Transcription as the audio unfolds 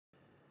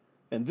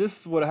And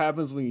this is what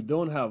happens when you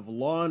don't have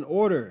law and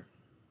order.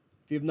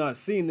 If you've not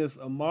seen this,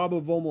 a mob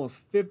of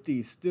almost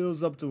 50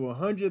 steals up to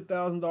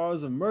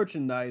 $100,000 of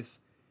merchandise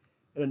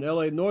at an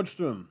LA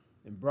Nordstrom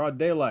in broad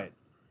daylight.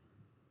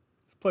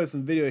 Let's play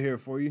some video here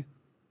for you.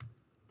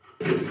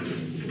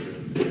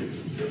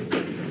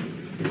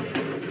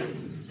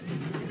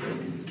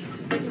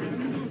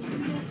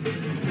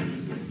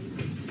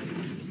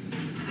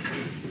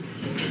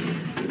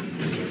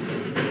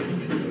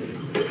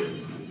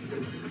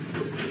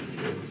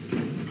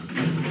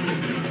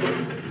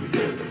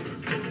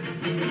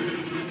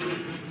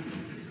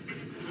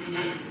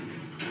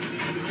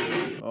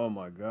 Oh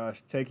my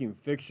gosh, taking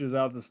fixtures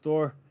out the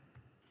store.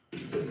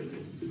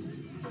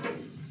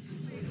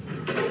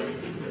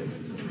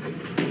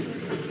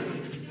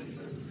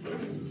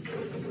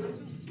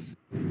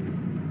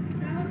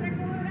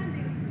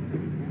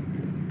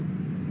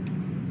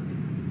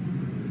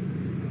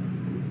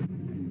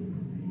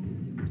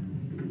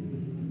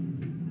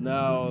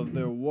 Now,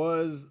 there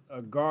was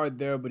a guard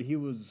there, but he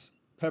was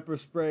pepper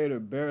sprayed or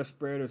bear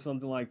sprayed or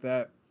something like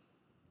that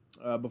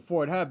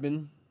before it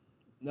happened.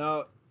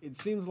 Now, it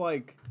seems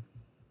like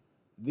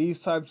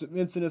these types of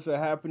incidents are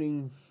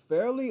happening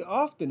fairly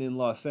often in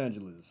Los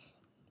Angeles.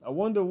 I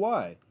wonder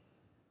why.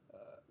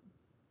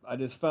 I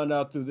just found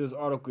out through this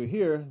article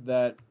here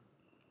that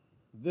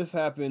this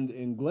happened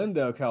in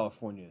Glendale,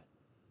 California,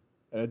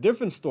 at a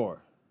different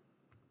store.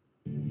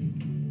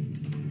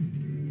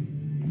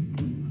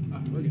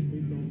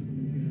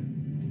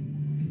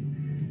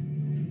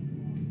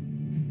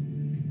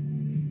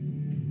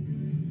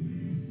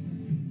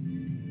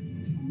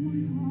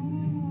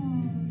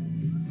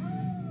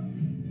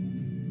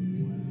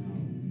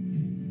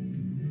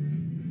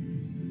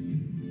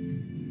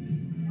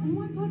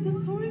 The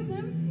store is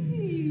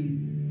empty.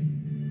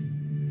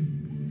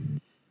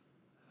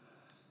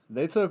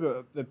 They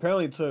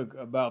apparently took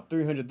about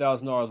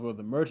 $300,000 worth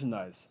of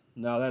merchandise.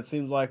 Now that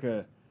seems like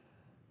a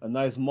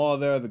nice mall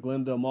there, the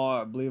Glendale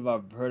Mall. I believe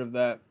I've heard of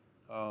that.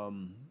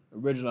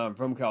 Originally, I'm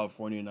from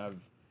California, and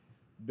I've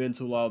been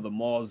to a lot of the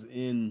malls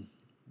in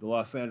the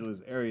Los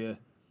Angeles area.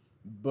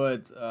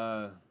 But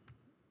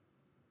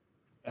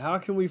how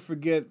can we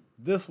forget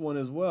this one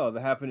as well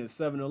that happened at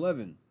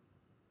 7-Eleven?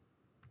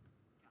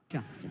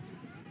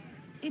 Justice.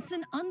 It's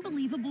an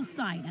unbelievable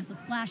sight as a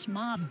flash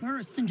mob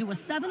bursts into a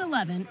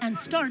 7-Eleven and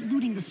start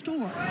looting the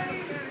store.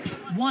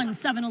 One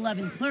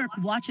 7-Eleven clerk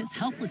watches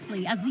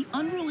helplessly as the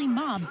unruly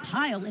mob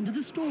pile into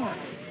the store.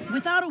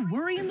 Without a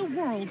worry in the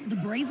world, the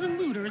brazen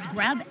looters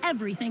grab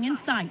everything in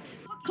sight.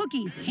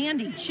 Cookies,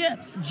 candy,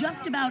 chips,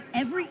 just about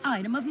every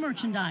item of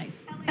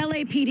merchandise.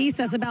 LAPD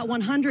says about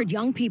 100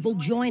 young people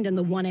joined in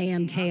the 1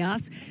 a.m.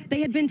 chaos.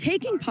 They had been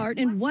taking part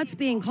in what's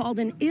being called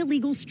an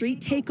illegal street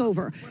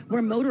takeover,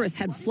 where motorists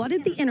had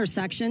flooded the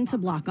intersection to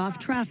block off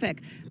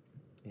traffic.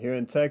 Here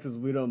in Texas,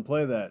 we don't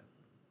play that.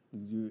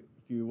 If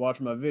you watch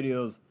my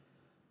videos,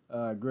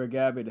 Greg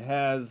Abbott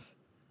has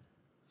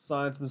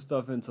signed some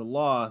stuff into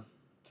law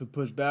to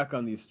push back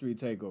on these street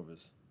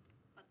takeovers.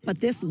 But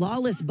this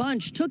lawless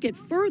bunch took it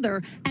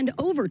further and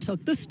overtook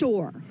the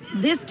store.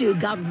 This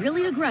dude got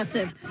really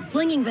aggressive,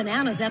 flinging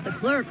bananas at the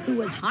clerk who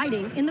was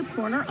hiding in the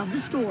corner of the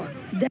store.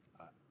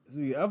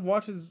 See, I've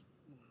watched this.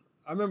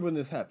 I remember when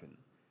this happened.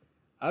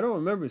 I don't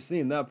remember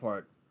seeing that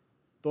part.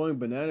 Throwing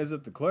bananas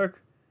at the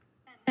clerk.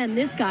 And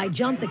this guy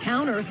jumped the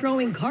counter,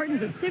 throwing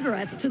cartons of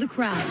cigarettes to the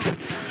crowd.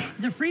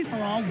 The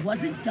free-for-all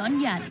wasn't done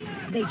yet.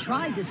 They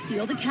tried to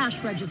steal the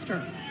cash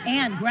register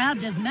and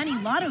grabbed as many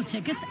lotto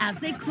tickets as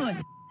they could.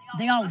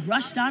 They all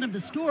rushed out of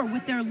the store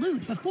with their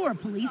loot before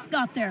police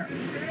got there.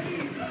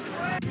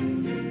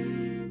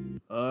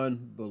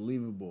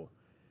 Unbelievable.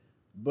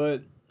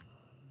 But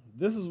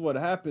this is what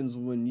happens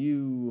when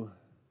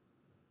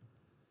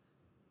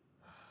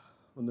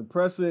the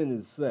precedent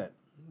is set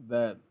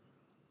that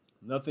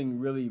nothing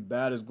really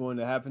bad is going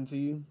to happen to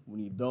you, when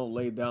you don't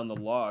lay down the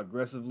law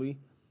aggressively,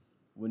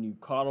 when you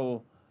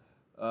coddle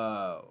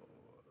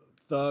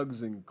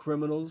thugs and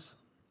criminals,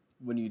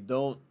 when you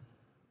don't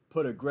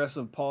put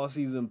aggressive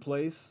policies in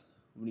place,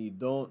 when you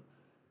don't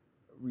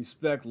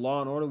respect law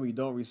and order, when you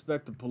don't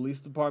respect the police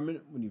department,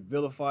 when you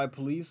vilify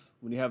police,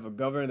 when you have a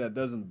governor that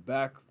doesn't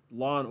back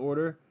law and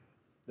order,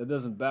 that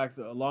doesn't back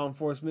the law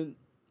enforcement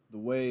the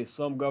way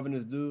some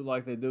governors do,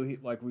 like we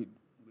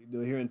do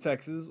here in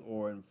Texas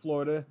or in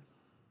Florida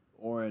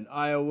or in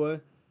Iowa,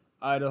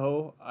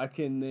 Idaho. I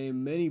can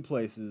name many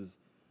places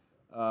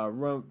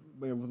run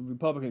with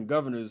Republican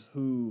governors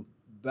who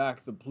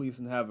back the police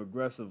and have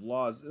aggressive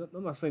laws.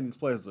 I'm not saying these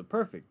places are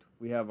perfect.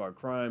 We have our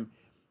crime.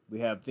 We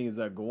have things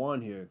that go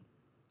on here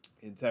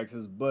in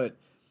Texas. But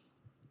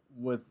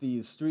with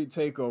these street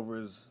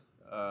takeovers,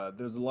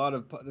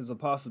 there's a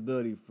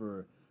possibility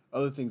for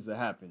other things to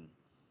happen.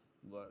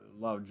 A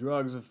lot of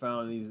drugs are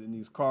found in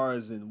these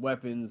cars and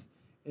weapons.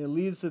 And it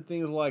leads to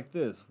things like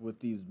this with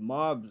these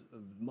mobs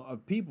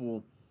of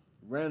people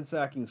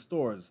ransacking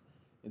stores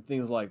and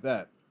things like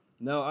that.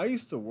 Now, I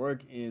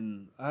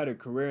had a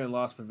career in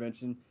loss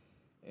prevention,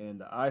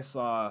 and I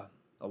saw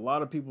a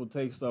lot of people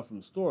take stuff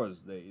from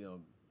stores.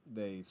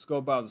 They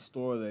scope out the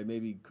store. They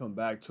maybe come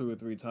back 2 or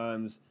 3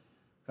 times,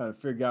 kind of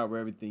figure out where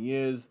everything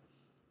is.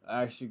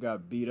 I actually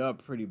got beat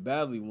up pretty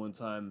badly one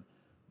time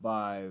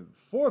by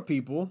 4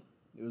 people.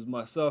 It was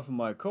myself and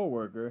my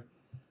coworker.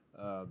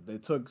 They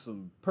took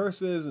some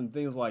purses and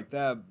things like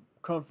that,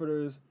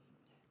 comforters,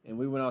 and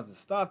we went out to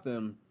stop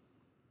them.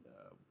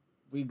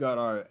 We got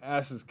our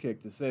asses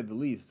kicked, to say the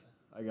least.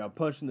 I got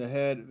punched in the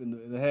head.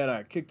 In the head, I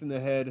got kicked in the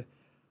head.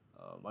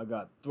 I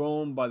got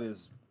thrown by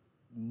this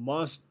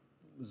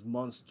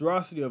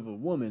monstrosity of a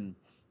woman.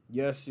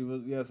 Yes, she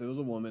was. Yes, it was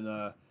a woman.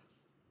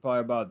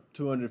 Probably about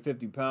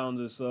 250 pounds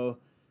or so.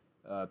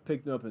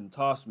 Picked me up and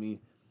tossed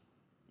me,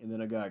 and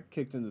then I got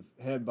kicked in the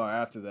head by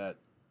after that,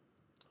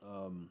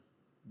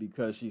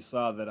 because she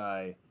saw that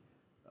I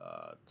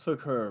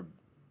took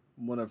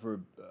one of her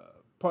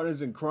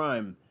partners in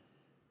crime,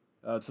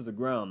 to the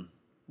ground.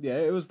 Yeah,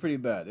 it was pretty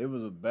bad. It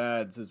was a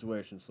bad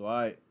situation. So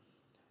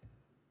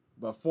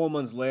about 4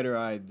 months later,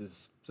 I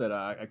just said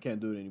I can't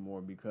do it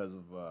anymore because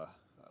of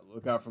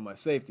look out for my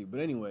safety. But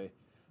anyway,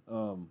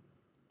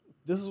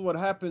 this is what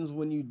happens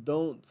when you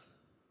don't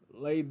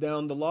lay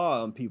down the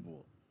law on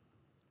people.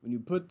 When you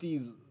put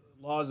these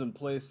laws in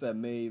place that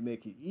may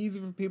make it easy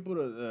for people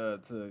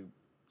to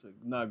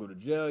not go to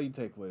jail, you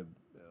take away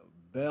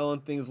bail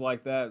and things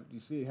like that. You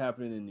see it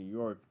happening in New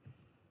York.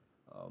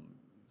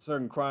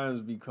 Certain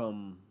crimes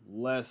become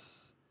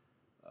less.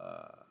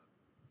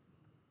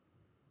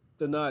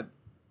 They're not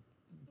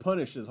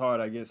punished as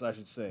hard, I guess I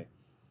should say.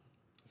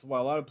 That's why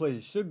a lot of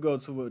places should go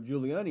to what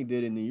Giuliani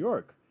did in New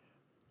York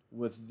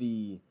with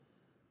the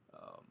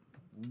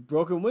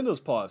broken windows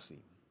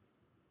policy.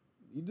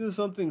 You do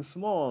something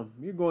small,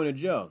 you're going to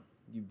jail.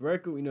 You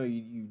break it,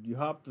 you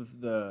hop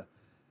you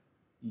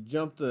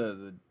jump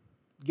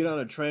get on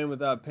a train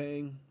without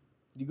paying,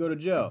 you go to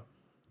jail.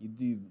 You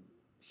do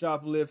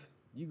shoplift,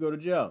 you go to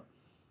jail.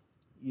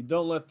 You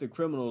don't let the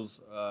criminals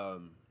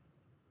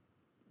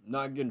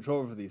not get in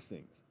trouble for these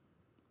things,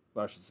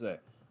 I should say.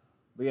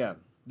 But yeah,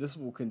 this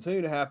will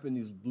continue to happen in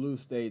these blue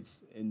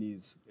states,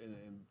 in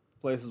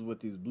places with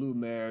these blue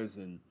mayors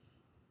and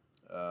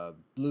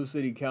blue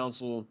city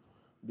council,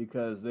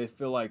 because they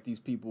feel like these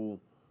people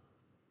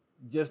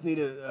just need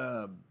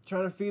to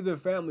trying to feed their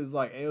families,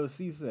 like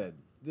AOC said.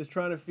 Just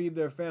trying to feed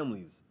their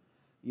families.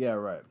 Yeah,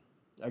 right.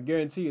 I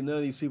guarantee you none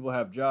of these people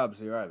have jobs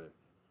here either.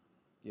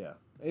 Yeah.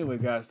 Anyway,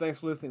 guys, thanks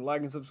for listening.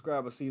 Like and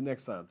subscribe. I'll see you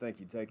next time. Thank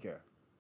you. Take care.